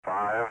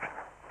5,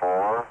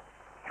 4,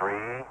 3, 2,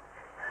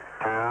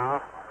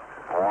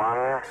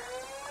 1,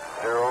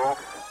 0,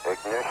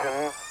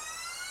 ignition,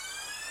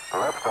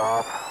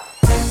 liftoff.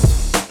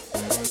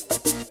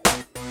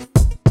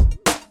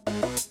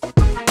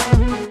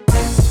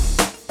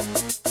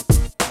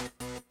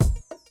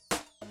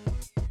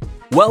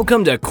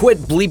 Welcome to Quit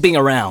Bleeping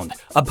Around,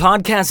 a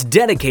podcast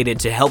dedicated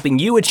to helping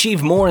you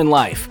achieve more in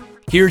life.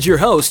 Here's your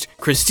host,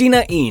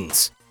 Christina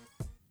Eanes.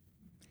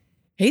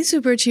 Hey,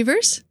 Super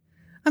Achievers.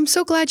 I'm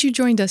so glad you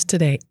joined us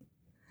today.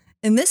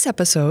 In this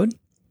episode,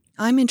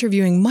 I'm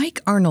interviewing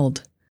Mike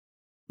Arnold.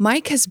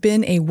 Mike has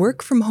been a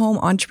work-from-home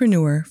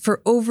entrepreneur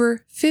for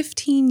over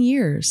 15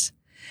 years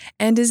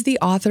and is the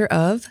author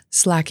of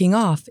Slacking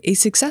Off, a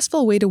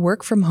Successful Way to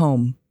Work from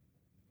Home.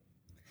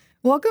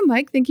 Welcome,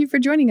 Mike. Thank you for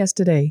joining us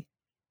today.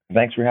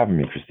 Thanks for having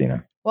me,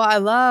 Christina. Well, I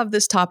love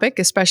this topic,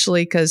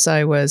 especially because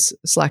I was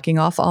slacking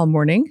off all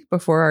morning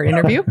before our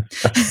interview.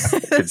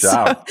 Good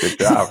job. Good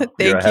job. Thank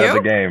You're ahead you.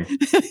 of the game.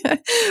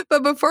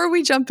 But before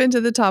we jump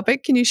into the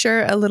topic, can you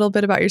share a little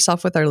bit about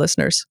yourself with our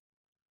listeners?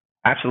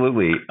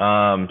 Absolutely.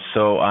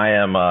 So I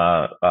am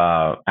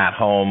a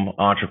at-home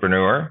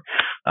entrepreneur.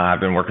 I've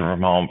been working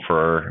from home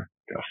for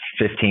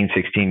 15,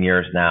 16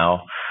 years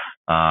now.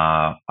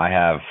 I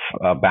have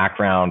a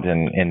background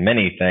in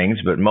many things,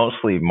 but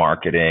mostly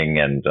marketing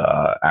and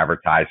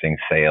advertising,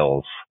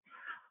 sales.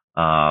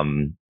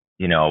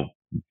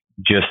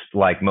 Just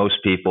like most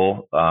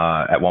people,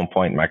 at one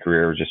point in my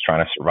career, was just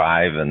trying to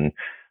survive and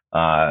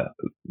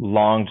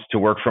longed to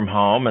work from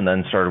home, and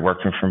then started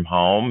working from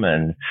home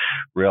and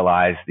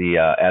realized the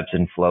ebbs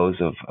and flows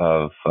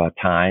of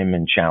time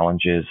and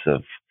challenges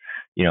of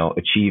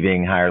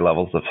achieving higher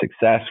levels of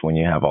success when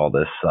you have all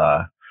this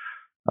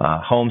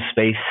home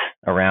space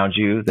around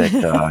you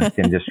that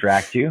can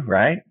distract you,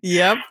 right?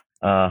 Yep.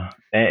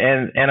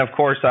 And of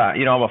course,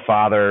 I'm a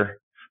father,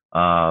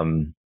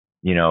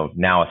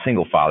 now a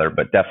single father,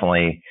 but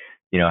definitely,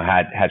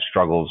 had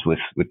struggles with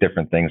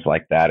different things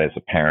like that as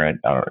a parent.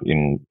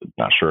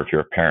 Not sure if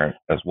you're a parent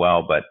as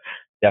well, but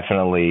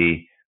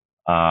definitely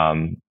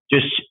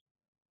just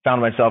found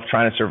myself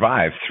trying to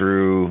survive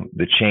through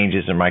the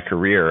changes in my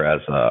career as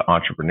an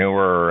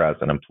entrepreneur,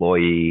 as an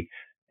employee,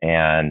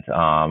 and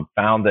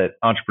found that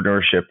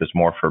entrepreneurship is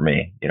more for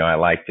me. I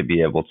like to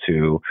be able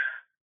to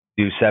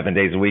do 7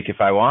 days a week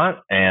if I want,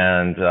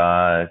 and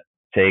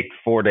take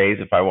 4 days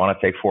if I want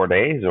to take 4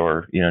 days,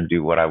 or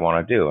do what I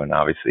want to do. And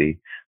obviously,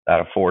 that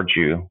affords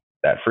you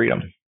that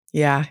freedom.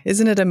 Yeah,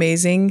 isn't it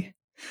amazing?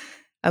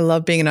 I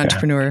love being an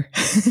entrepreneur.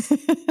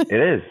 It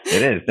is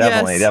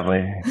definitely, Yes.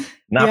 definitely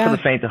not for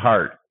the faint of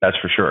heart. That's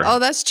for sure. Oh,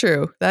 that's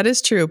true. That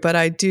is true. But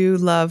I do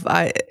love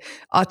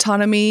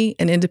autonomy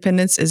and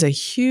independence is a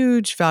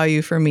huge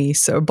value for me.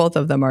 So both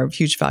of them are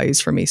huge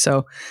values for me.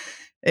 So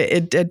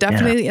it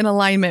definitely in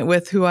alignment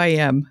with who I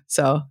am.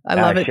 So I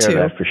love it too.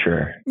 That for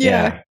sure.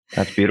 Yeah,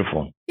 that's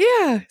beautiful.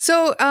 Yeah.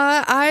 So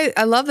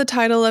I love the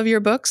title of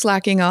your book,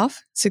 Slacking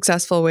Off: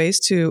 Successful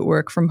Ways to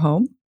Work from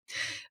Home,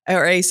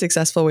 or a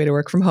successful way to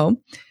work from home.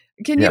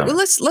 Can you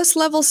let's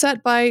level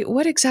set by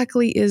what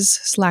exactly is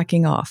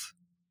slacking off?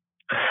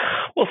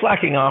 Well,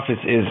 slacking off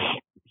is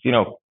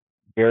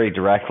very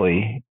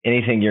directly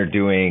anything you're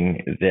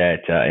doing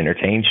that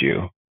entertains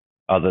you,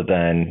 other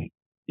than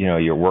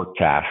your work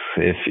tasks.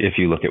 If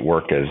you look at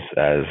work as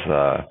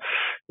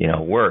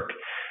work,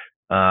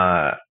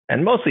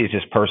 and mostly it's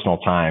just personal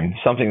time,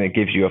 something that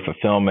gives you a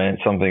fulfillment,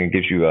 something that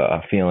gives you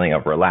a feeling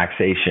of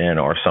relaxation,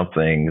 or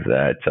something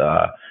that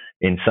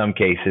in some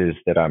cases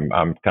that I'm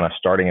kind of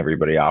starting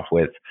everybody off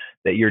with,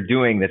 that you're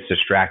doing that's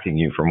distracting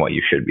you from what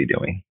you should be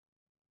doing.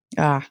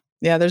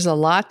 Yeah, there's a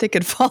lot that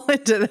could fall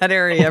into that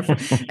area.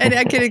 And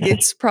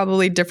it's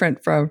probably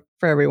different for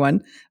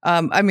everyone.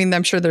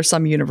 I'm sure there's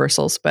some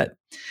universals, but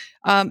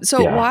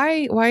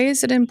why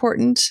is it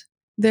important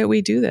that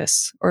we do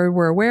this, or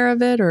we're aware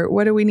of it, or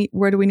where do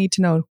we need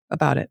to know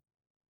about it?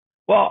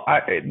 Well,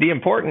 the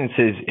importance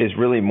is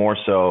really more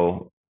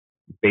so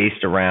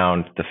based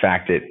around the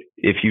fact that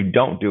if you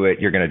don't do it,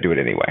 you're going to do it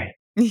anyway.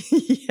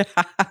 Yeah.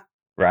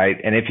 Right.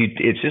 And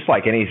it's just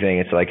like anything.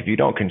 It's like if you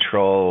don't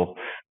control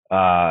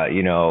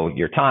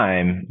your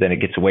time, then it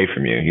gets away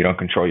from you. You don't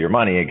control your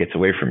money, it gets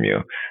away from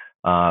you.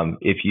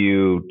 If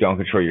you don't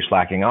control your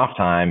slacking off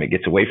time, it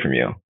gets away from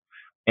you.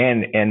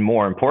 And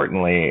more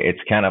importantly,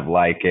 it's kind of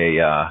like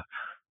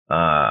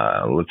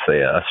let's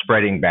say a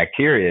spreading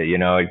bacteria.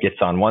 It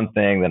gets on one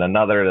thing, then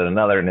another,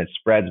 and it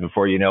spreads.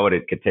 Before you know it,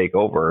 it could take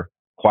over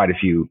quite a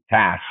few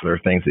tasks or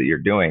things that you're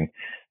doing.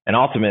 And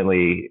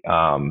ultimately,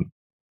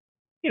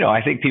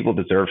 I think people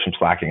deserve some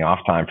slacking off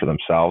time for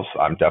themselves.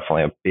 I'm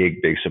definitely a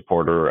big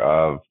supporter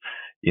of,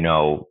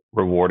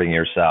 rewarding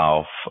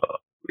yourself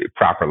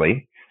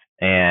properly,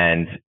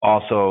 and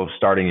also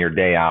starting your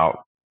day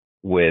out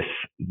with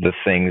the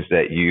things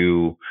that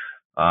you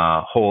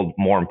hold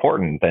more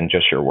important than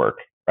just your work,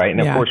 right?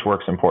 And of course,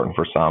 work's important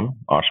for some,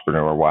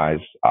 entrepreneur-wise.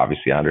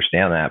 Obviously, I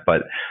understand that,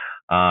 but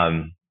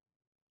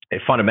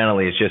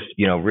fundamentally, it's just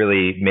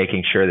really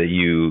making sure that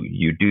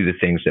you do the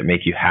things that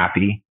make you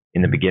happy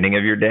in the beginning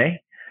of your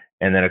day.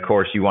 And then, of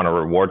course, you want to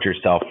reward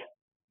yourself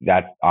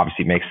that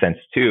obviously makes sense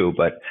too.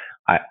 But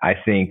I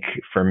think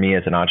for me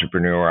as an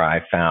entrepreneur,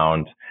 I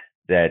found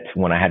that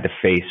when I had to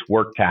face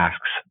work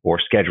tasks or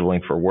scheduling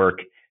for work,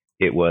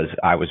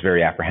 I was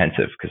very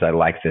apprehensive because I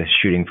like the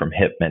shooting from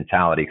hip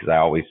mentality because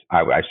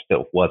I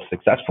still was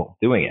successful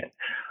doing it.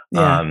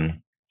 Yeah.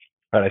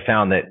 But I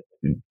found that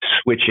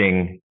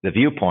switching the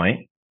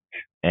viewpoint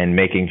and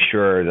making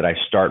sure that I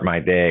start my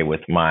day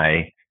with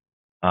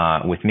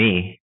with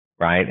me,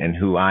 right, and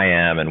who I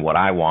am and what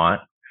I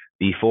want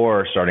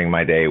before starting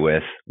my day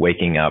with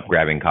waking up,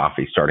 grabbing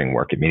coffee, starting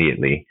work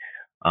immediately,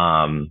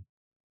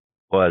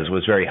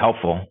 was very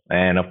helpful.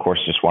 And of course,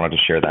 just wanted to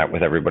share that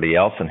with everybody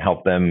else and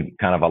help them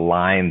kind of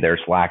align their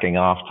slacking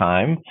off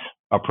time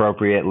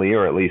appropriately,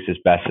 or at least as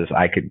best as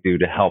I could do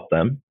to help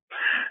them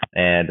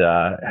and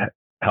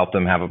help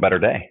them have a better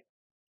day.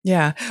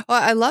 Yeah.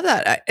 Well, I love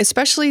that,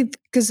 especially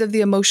because of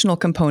the emotional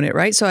component,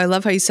 right? So I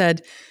love how you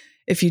said,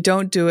 if you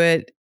don't do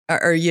it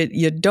or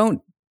you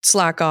don't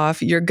slack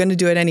off, you're going to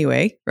do it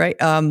anyway, right?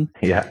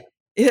 Yeah.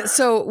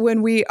 So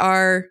when we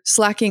are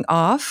slacking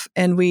off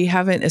and we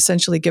haven't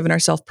essentially given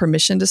ourselves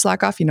permission to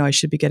slack off, I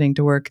should be getting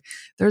to work.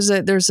 There's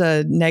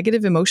a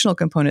negative emotional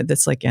component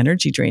that's like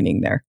energy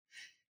draining there.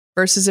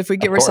 Versus if we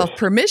give ourselves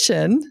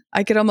permission,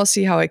 I could almost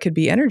see how it could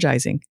be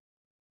energizing.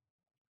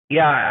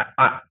 Yeah,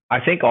 I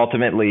think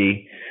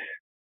ultimately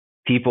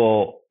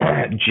people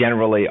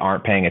generally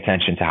aren't paying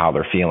attention to how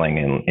they're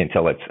feeling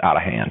until it's out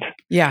of hand.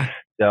 Yeah.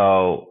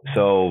 So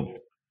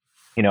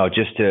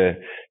just to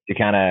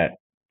kind of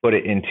put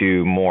it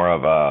into more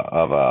of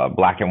a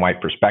black and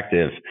white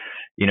perspective,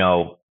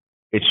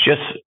 it's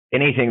just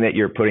anything that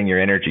you're putting your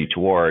energy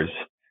towards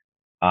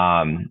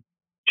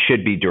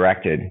should be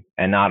directed,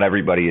 and not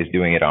everybody is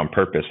doing it on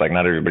purpose. Like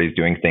not everybody's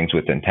doing things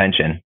with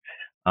intention.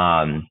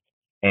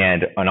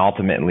 And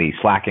ultimately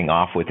slacking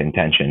off with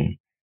intention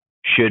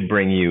should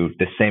bring you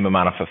the same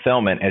amount of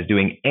fulfillment as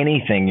doing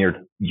anything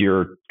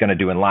you're going to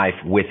do in life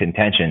with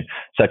intention,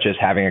 such as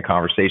having a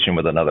conversation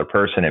with another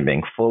person and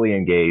being fully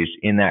engaged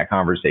in that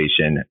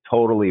conversation,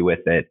 totally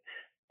with it.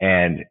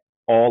 And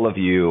all of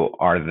you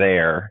are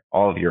there,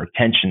 all of your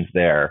attention's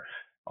there,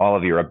 all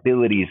of your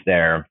abilities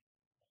there,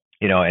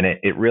 and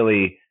it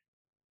really,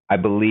 I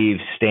believe,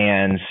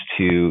 stands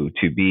to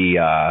be,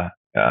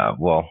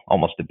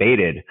 almost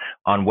debated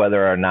on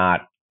whether or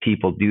not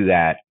people do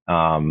that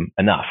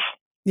enough.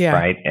 Yeah.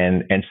 Right.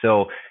 And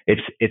so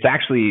it's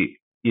actually,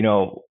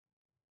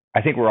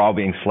 I think we're all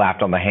being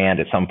slapped on the hand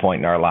at some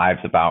point in our lives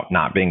about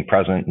not being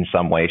present in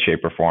some way, shape,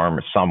 or form,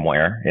 or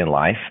somewhere in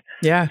life.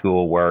 Yeah.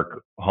 School,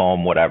 work,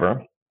 home,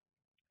 whatever.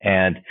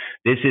 And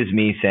this is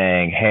me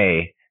saying,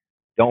 hey,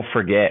 don't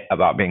forget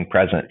about being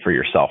present for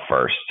yourself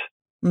first.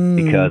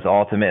 Because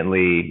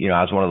ultimately,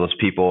 I was one of those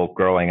people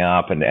growing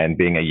up and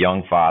being a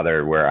young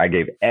father where I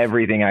gave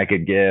everything I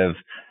could give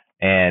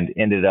and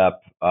ended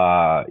up,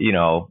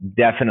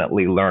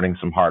 definitely learning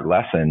some hard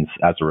lessons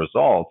as a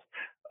result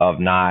of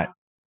not,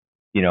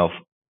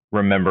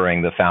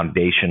 remembering the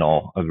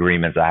foundational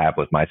agreements I have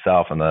with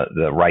myself and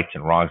the rights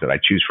and wrongs that I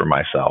choose for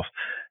myself.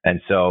 And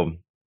so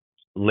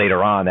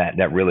later on,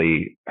 that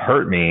really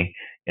hurt me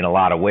in a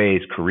lot of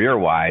ways,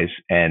 career-wise,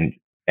 and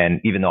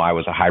even though I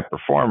was a high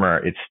performer,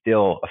 it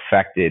still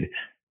affected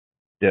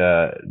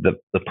the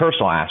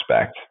personal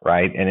aspect,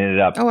 right? And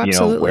ended up,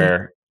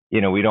 where,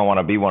 we don't want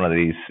to be one of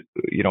these,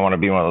 you don't want to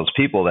be one of those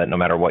people that no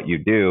matter what you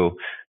do,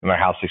 no matter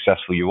how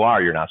successful you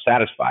are, you're not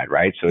satisfied,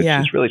 right? So it's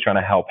just really trying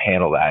to help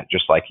handle that,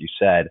 just like you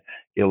said,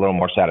 get a little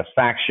more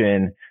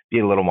satisfaction, be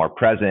a little more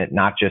present,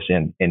 not just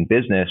in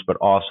business, but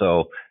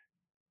also,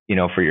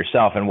 for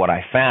yourself. And what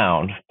I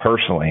found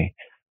personally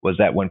was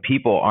that when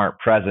people aren't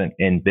present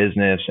in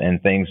business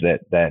and things that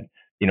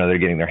they're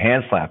getting their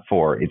hands slapped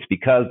for, it's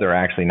because they're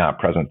actually not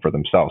present for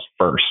themselves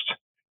first.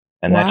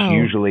 And that's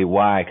usually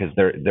why, because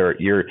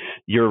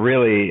you're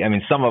really,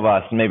 some of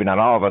us, maybe not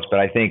all of us, but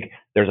I think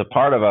there's a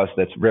part of us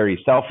that's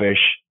very selfish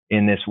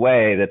in this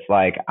way. That's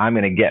like, I'm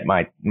going to get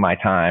my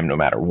time no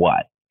matter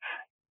what.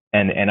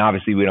 And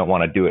obviously we don't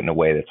want to do it in a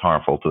way that's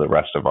harmful to the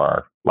rest of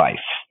our life.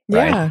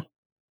 Right? Yeah.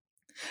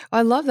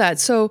 I love that.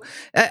 So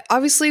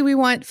obviously we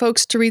want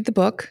folks to read the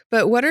book,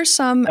 but what are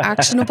some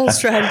actionable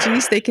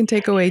strategies they can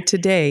take away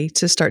today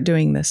to start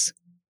doing this?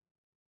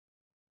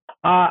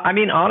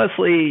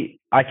 Honestly,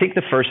 I think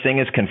the first thing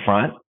is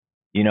confront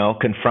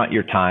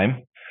your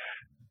time,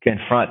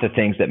 confront the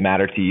things that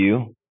matter to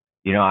you.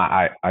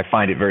 I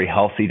find it very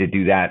healthy to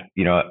do that,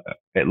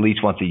 at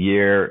least once a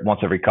year, once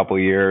every couple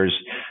of years,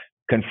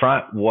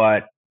 confront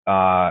what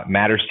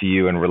matters to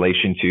you in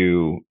relation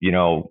to,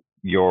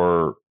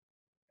 your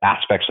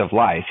aspects of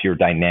life, your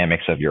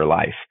dynamics of your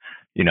life,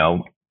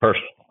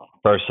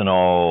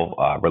 personal,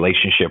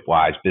 relationship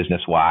wise,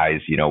 business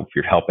wise, if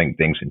you're helping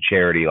things in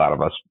charity, a lot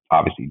of us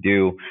obviously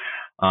do,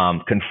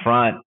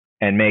 confront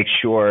and make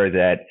sure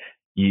that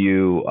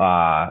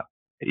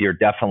you're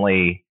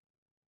definitely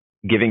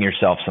giving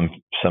yourself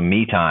some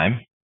me time.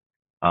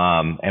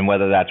 And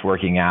whether that's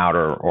working out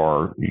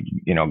or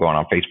going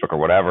on Facebook or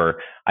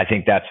whatever, I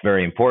think that's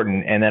very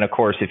important. And then of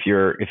course, if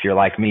you're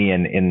like me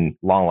and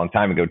long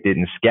time ago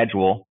didn't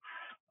schedule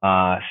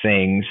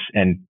things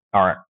and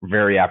are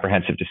very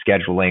apprehensive to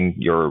scheduling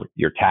your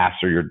tasks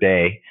or your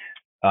day,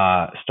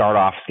 start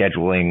off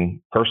scheduling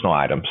personal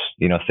items,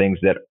 things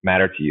that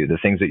matter to you, the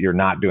things that you're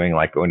not doing,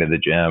 like going to the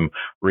gym,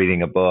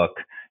 reading a book,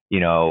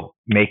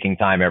 making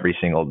time every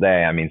single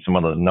day. I mean, some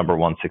of the number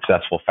one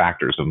successful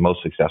factors of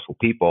most successful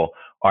people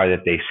are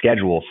that they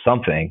schedule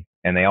something,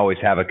 and they always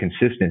have a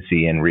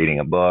consistency in reading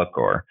a book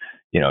or,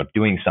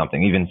 doing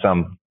something. Even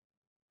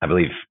I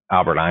believe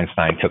Albert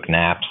Einstein took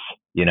naps,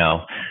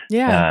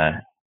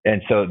 Yeah.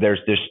 And so there's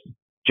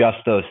just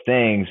those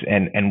things.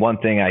 And one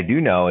thing I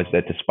do know is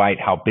that despite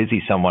how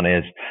busy someone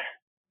is,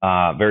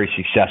 very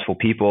successful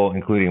people,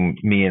 including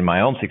me and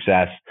my own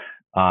success,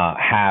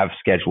 have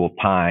scheduled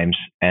times,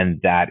 and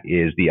that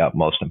is the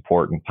utmost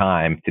important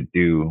time to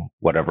do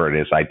whatever it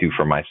is I do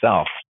for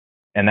myself.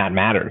 And that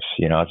matters,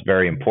 it's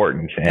very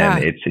important.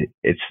 And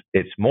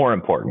it's more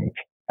important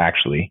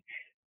actually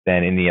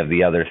than any of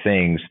the other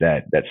things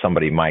that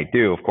somebody might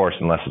do, of course,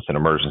 unless it's an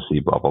emergency,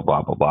 blah, blah,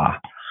 blah, blah, blah.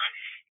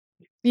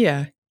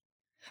 Yeah.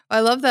 I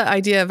love that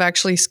idea of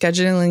actually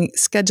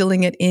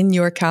scheduling it in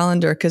your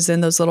calendar, because then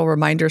those little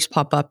reminders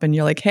pop up and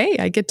you're like, hey,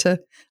 I get to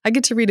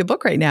read a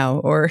book right now,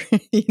 or,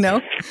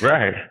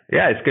 Right.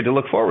 Yeah. It's good to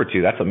look forward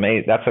to. That's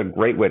amazing. That's a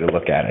great way to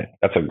look at it.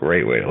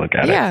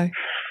 Yeah.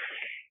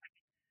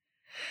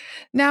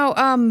 Now,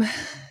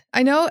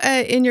 I know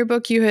in your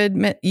book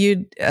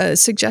you'd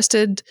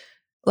suggested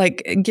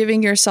like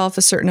giving yourself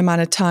a certain amount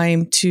of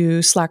time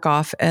to slack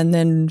off, and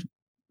then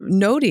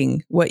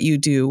noting what you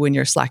do when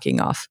you're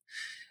slacking off.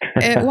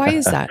 Why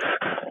is that?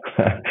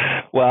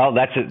 Well,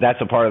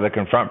 that's a part of the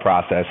confront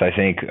process. I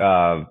think,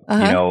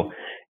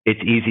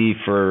 it's easy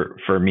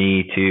for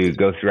me to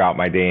go throughout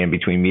my day in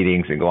between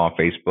meetings and go on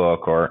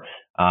Facebook, or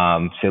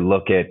to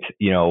look at,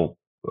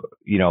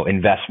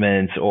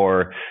 investments,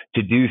 or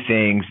to do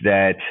things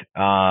that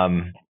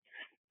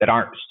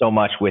aren't so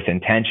much with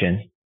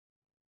intention.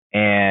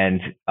 And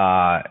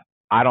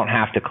I don't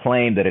have to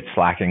claim that it's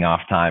slacking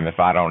off time if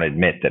I don't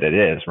admit that it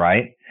is,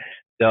 right?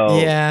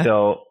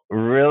 So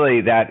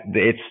really, that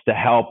it's to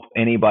help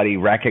anybody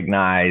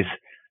recognize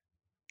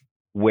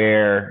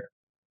where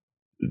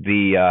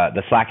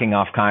the slacking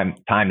off time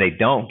they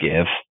don't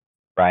give,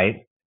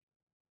 right,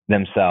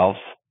 themselves,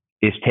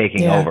 is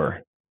taking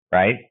over,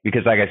 right?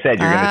 Because like I said,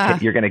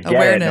 you're gonna get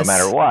awareness. It no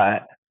matter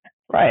what,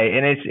 right?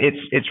 And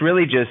it's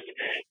really just,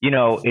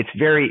 it's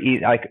very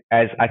easy. Like,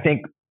 as I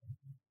think,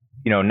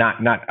 not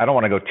I don't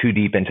want to go too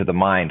deep into the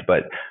mind,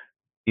 but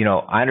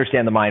I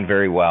understand the mind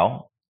very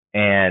well,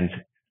 and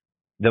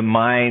the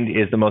mind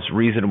is the most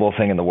reasonable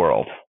thing in the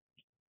world,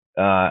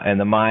 and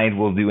the mind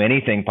will do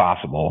anything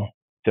possible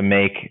to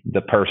make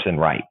the person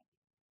right.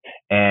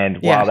 And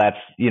while that's,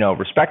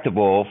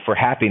 respectable for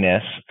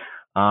happiness,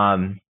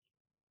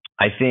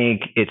 I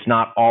think it's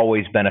not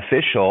always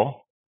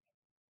beneficial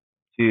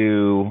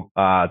to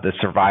the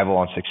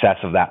survival and success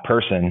of that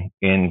person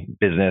in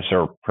business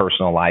or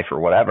personal life or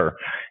whatever.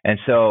 And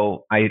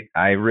so I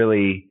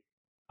really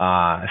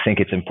think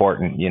it's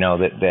important,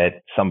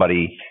 that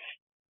somebody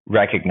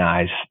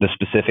recognize the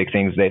specific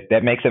things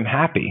that make them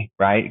happy,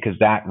 right? Because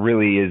that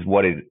really is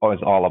what it's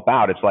all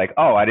about. It's like,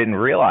 oh, I didn't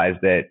realize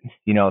that,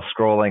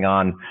 scrolling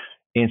on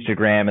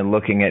Instagram and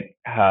looking at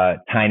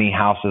tiny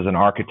houses and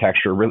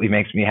architecture really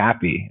makes me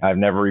happy. I've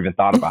never even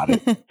thought about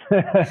it.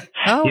 But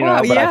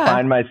I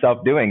find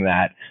myself doing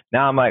that.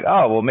 Now I'm like,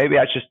 oh, well, maybe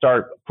I should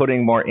start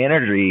putting more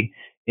energy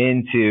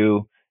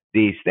into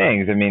these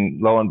things. I mean,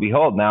 lo and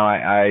behold, now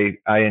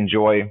I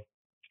enjoy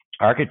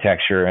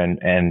architecture and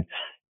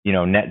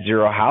net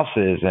zero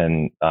houses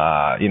and,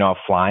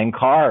 flying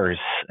cars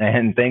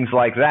and things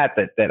like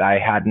that I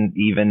hadn't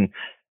even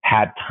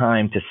had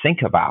time to think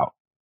about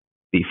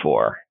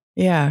before.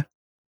 Yeah.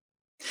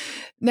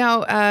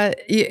 Now,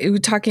 you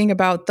talking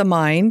about the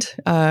mind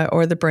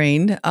or the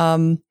brain.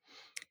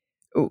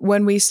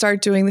 When we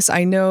start doing this,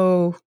 I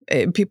know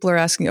people are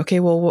asking, okay,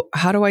 well,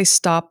 how do I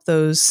stop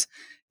those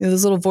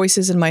little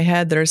voices in my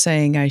head that are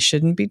saying, I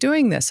shouldn't be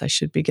doing this. I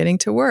should be getting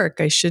to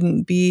work. I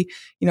shouldn't be,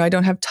 I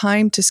don't have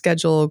time to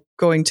schedule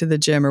going to the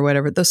gym or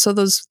whatever. So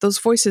those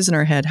voices in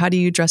our head, how do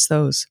you address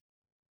those?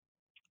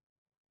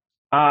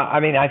 I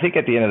think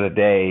at the end of the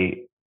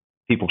day,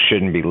 people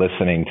shouldn't be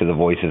listening to the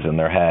voices in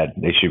their head.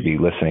 They should be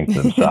listening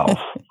to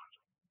themselves.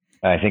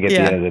 I think at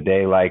the end of the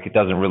day, like, it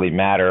doesn't really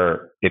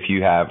matter if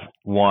you have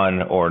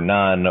one or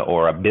none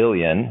or a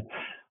billion,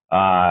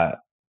 know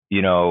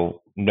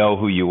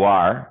who you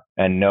are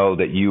and know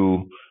that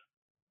you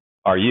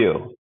are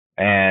you.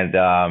 And,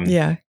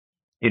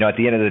 at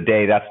the end of the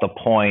day, that's the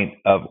point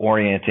of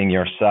orienting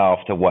yourself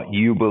to what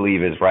you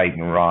believe is right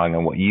and wrong,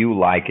 and what you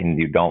like and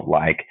you don't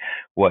like,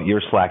 what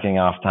your slacking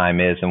off time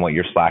is and what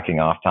your slacking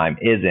off time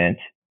isn't.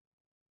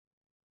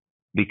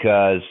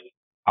 Because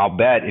I'll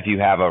bet if you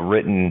have a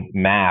written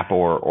map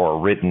or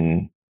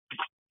written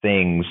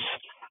things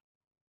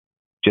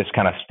just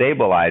kind of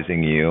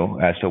stabilizing you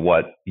as to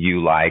what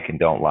you like and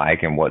don't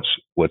like, and what's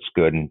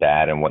good and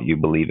bad, and what you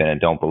believe in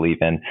and don't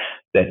believe in,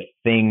 that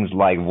things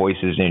like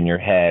voices in your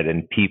head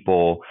and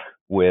people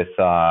with,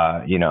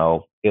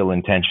 ill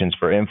intentions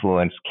for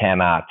influence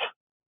cannot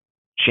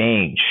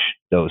change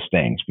those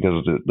things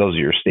because those are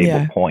your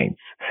stable points.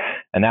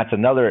 And that's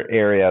another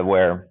area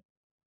where,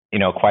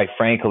 quite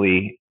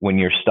frankly, when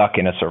you're stuck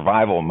in a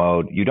survival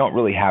mode, you don't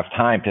really have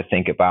time to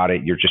think about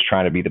it. You're just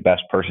trying to be the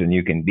best person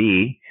you can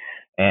be.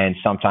 And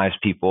sometimes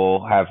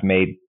people have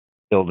made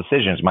ill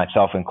decisions,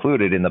 myself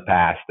included, in the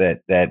past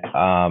that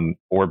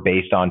were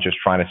based on just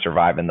trying to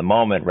survive in the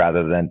moment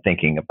rather than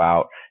thinking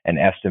about and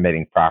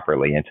estimating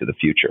properly into the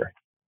future.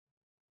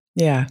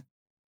 Yeah.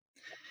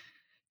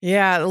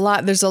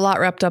 Yeah, there's a lot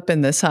wrapped up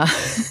in this, huh?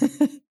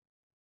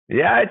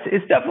 Yeah,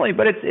 it's definitely,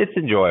 but it's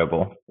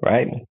enjoyable,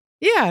 right?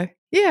 Yeah.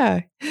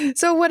 Yeah.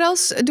 So what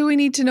else do we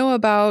need to know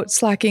about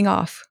slacking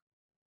off?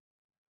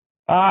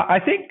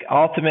 I think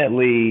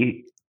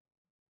ultimately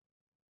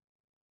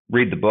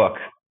read the book,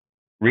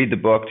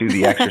 do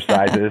the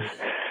exercises.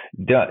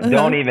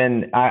 Don't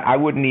even, I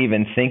wouldn't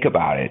even think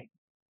about it.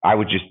 I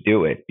would just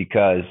do it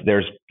because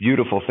there's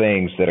beautiful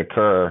things that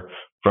occur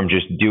from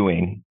just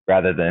doing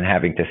rather than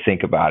having to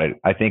think about it.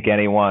 I think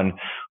anyone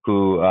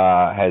who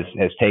has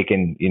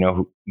taken,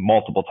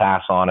 multiple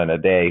tasks on in a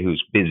day,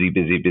 who's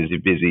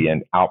busy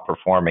and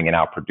outperforming and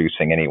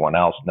outproducing anyone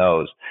else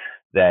knows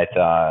that,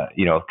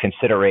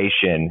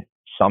 consideration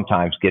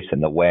sometimes gets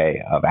in the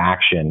way of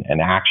action, and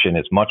action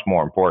is much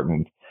more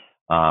important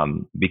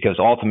because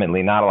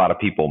ultimately not a lot of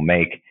people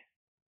make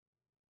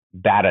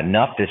bad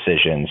enough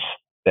decisions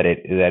that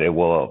it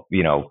will,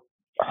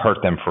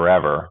 hurt them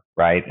forever.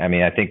 Right. I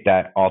mean, I think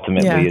that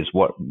ultimately is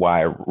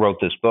why I wrote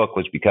this book,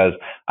 was because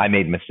I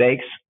made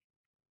mistakes.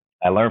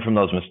 I learned from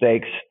those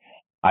mistakes.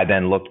 I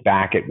then looked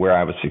back at where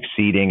I was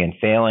succeeding and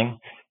failing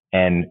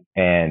and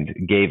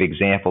gave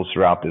examples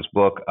throughout this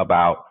book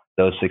about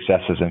those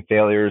successes and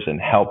failures,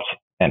 and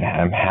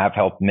have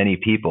helped many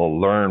people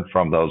learn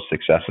from those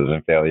successes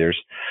and failures.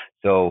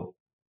 So,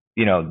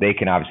 they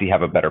can obviously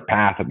have a better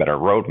path, a better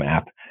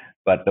roadmap.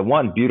 But the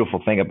one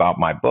beautiful thing about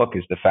my book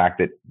is the fact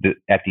that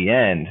at the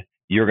end,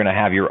 you're going to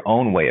have your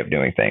own way of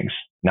doing things,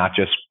 not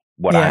just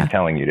what I'm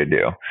telling you to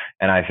do.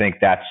 And I think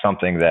that's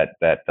something that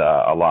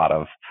a lot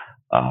of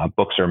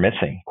books are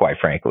missing, quite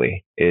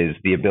frankly, is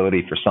the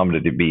ability for somebody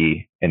to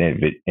be an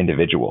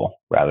individual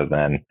rather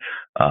than,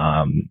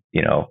 a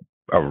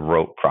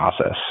rote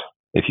process,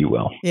 if you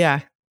will.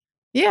 Yeah.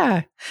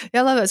 Yeah.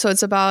 I love it. So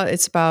it's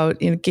about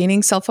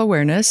gaining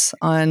self-awareness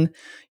on,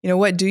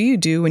 what do you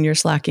do when you're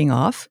slacking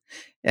off,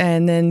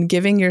 and then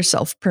giving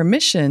yourself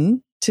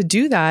permission to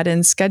do that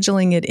and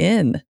scheduling it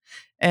in.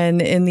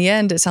 And in the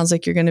end, it sounds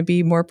like you're going to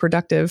be more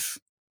productive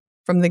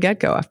from the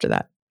get-go after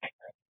that.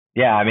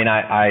 Yeah. I mean,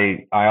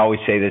 I always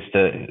say this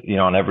to,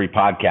 on every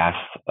podcast,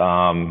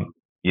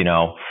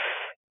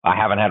 I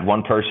haven't had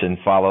one person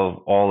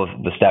follow all of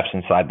the steps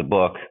inside the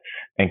book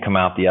and come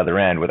out the other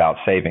end without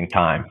saving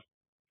time.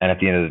 And at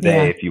the end of the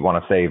day, if you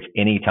want to save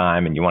any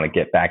time and you want to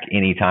get back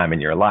any time in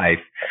your life,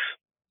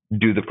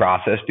 do the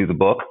process, do the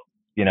book,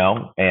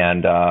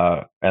 and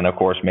of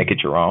course, make it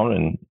your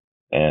own,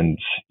 and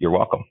you're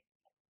welcome.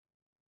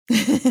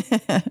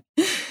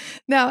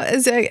 Now,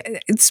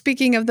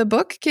 speaking of the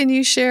book, can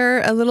you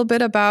share a little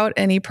bit about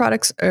any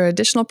products or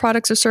additional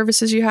products or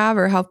services you have,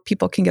 or how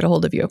people can get a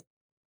hold of you?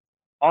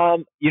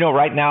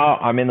 Right now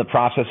I'm in the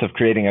process of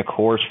creating a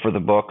course for the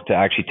book to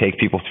actually take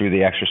people through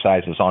the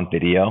exercises on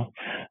video.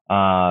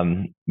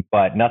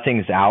 But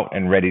nothing's out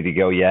and ready to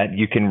go yet.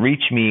 You can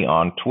reach me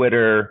on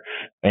Twitter,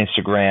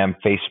 Instagram,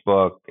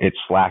 Facebook. It's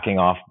Slacking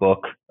Off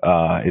Book,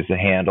 is the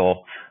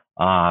handle.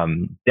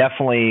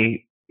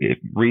 Definitely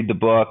read the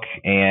book,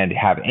 and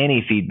have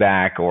any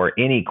feedback or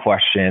any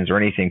questions or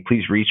anything,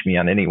 please reach me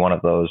on any one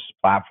of those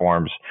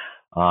platforms.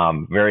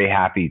 Very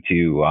happy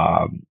to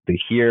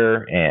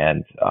hear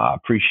and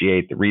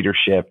appreciate the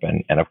readership,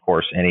 and of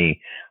course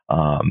any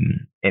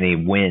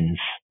wins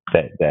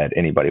that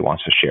anybody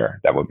wants to share.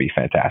 That would be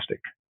fantastic.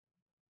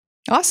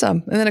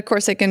 Awesome. And then of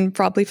course they can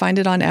probably find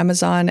it on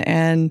Amazon,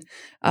 and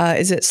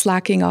is it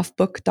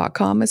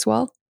slackingoffbook.com as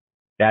well?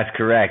 That's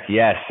correct.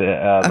 Yes.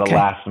 The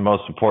last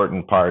most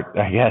important part,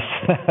 I guess.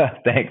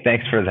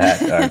 Thanks for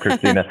that,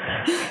 Christina.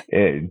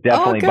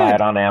 Definitely buy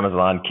it on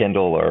Amazon,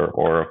 Kindle,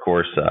 or of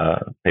course,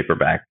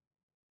 paperback.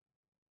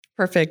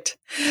 Perfect.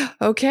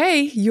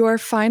 Okay. Your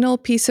final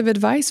piece of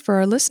advice for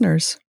our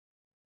listeners.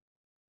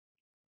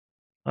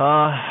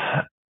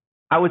 I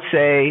would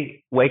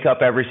say wake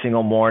up every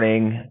single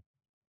morning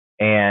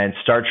and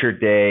start your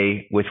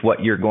day with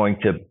what you're going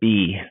to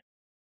be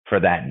for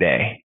that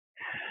day.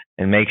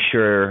 And make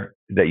sure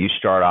that you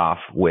start off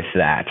with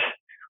that.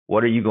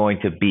 What are you going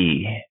to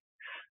be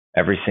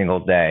every single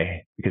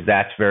day? Because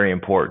that's very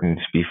important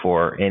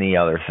before any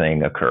other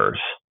thing occurs.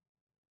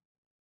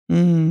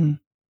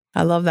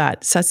 I love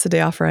that. Sets the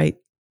day off right.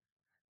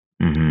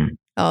 Mm-hmm.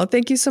 Oh,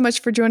 thank you so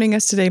much for joining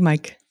us today,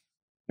 Mike.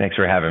 Thanks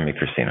for having me,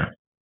 Christina.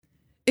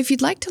 If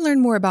you'd like to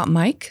learn more about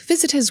Mike,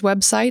 visit his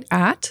website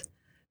at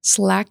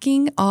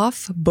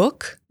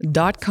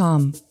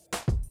slackingoffbook.com.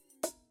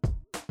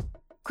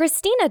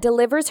 Christina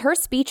delivers her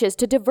speeches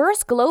to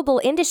diverse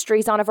global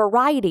industries on a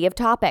variety of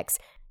topics.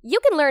 You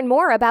can learn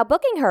more about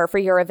booking her for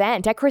your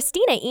event at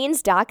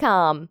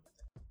ChristinaEanes.com.